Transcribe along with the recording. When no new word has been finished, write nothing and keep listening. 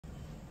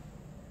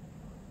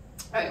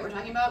All right, we're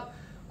talking about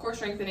core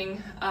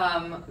strengthening.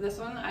 This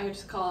one I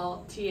just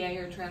call TA,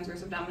 or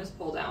Transverse Abdominis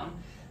Pull Down.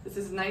 This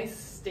is nice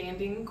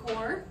standing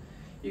core.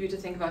 You get to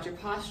think about your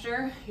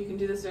posture. You can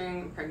do this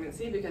during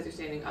pregnancy because you're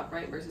standing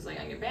upright versus laying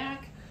on your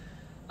back.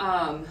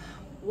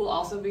 We'll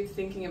also be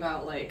thinking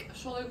about like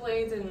shoulder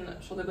blades and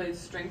shoulder blade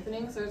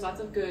strengthening. So there's lots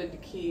of good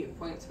key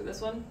points for this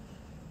one.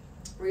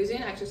 We're using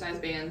an exercise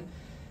band.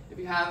 If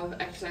you have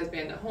exercise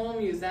band at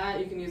home, use that.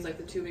 You can use like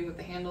the tubing with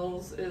the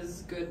handles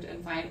is good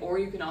and fine. Or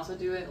you can also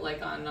do it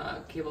like on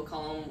a cable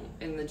column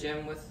in the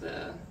gym with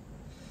the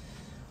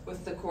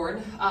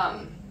cord.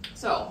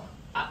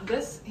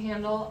 This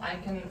handle,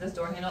 this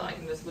door handle, I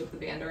can just loop the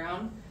band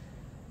around.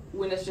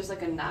 When it's just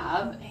like a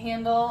knob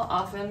handle,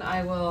 often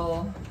I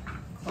will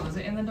close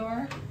it in the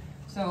door.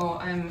 So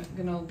I'm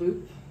gonna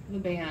loop the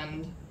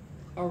band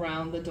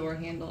around the door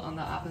handle on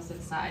the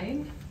opposite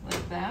side,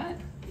 like that,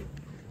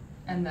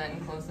 and then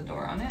close the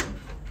door on it.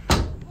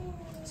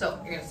 So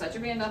you're gonna set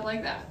your band up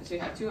like that, so you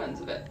have two ends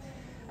of it.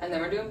 And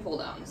then we're doing pull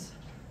downs.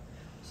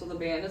 So the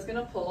band is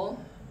gonna pull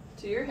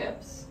to your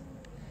hips.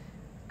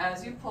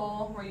 As you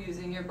pull, we're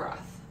using your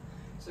breath.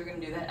 So we're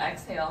gonna do that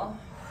exhale.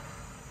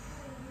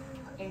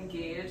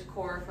 Engage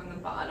core from the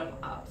bottom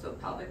up, so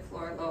pelvic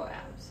floor, low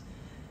abs.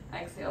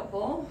 Exhale,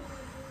 pull.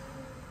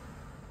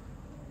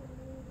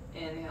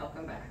 Inhale,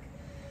 come back.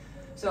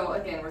 So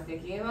again, we're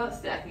thinking about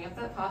stacking up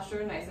that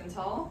posture nice and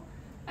tall.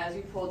 As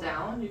you pull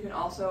down, you can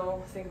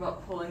also think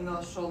about pulling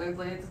those shoulder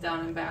blades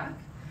down and back.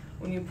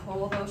 When you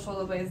pull those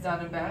shoulder blades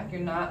down and back,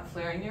 you're not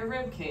flaring your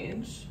rib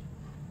cage.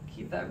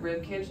 Keep that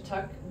rib cage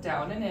tucked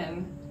down and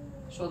in,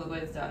 shoulder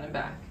blades down and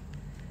back.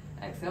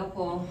 Exhale,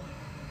 pull.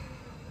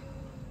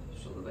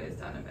 Shoulder blades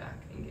down and back.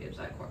 Engage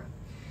that core.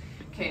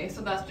 Okay,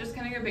 so that's just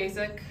kind of your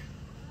basic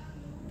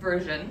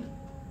version.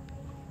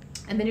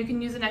 And then you can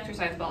use an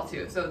exercise ball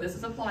too. So this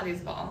is a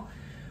Pilates ball.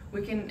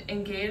 We can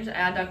engage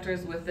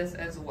adductors with this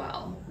as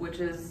well, which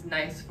is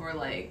nice for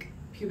like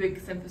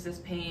pubic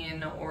symphysis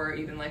pain or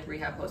even like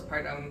rehab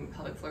postpartum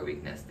pelvic floor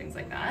weakness, things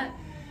like that.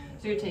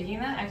 So you're taking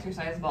that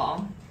exercise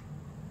ball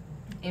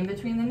in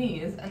between the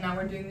knees, and now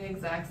we're doing the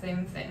exact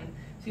same thing.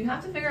 So you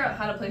have to figure out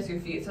how to place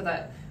your feet so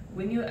that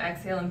when you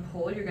exhale and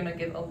pull, you're gonna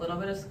give a little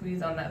bit of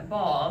squeeze on that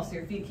ball, so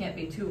your feet can't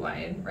be too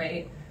wide,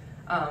 right?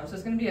 So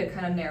it's gonna be a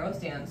kind of narrow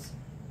stance.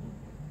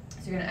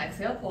 So you're gonna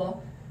exhale,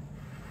 pull,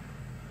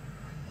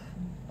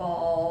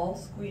 ball,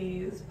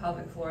 squeeze,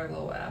 pelvic floor,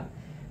 low ab.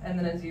 And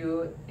then as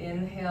you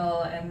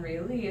inhale and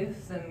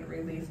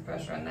release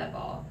pressure on that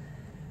ball.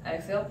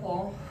 Exhale,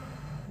 pull,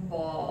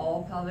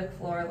 ball, pelvic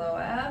floor, low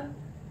ab.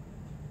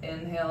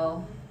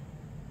 Inhale,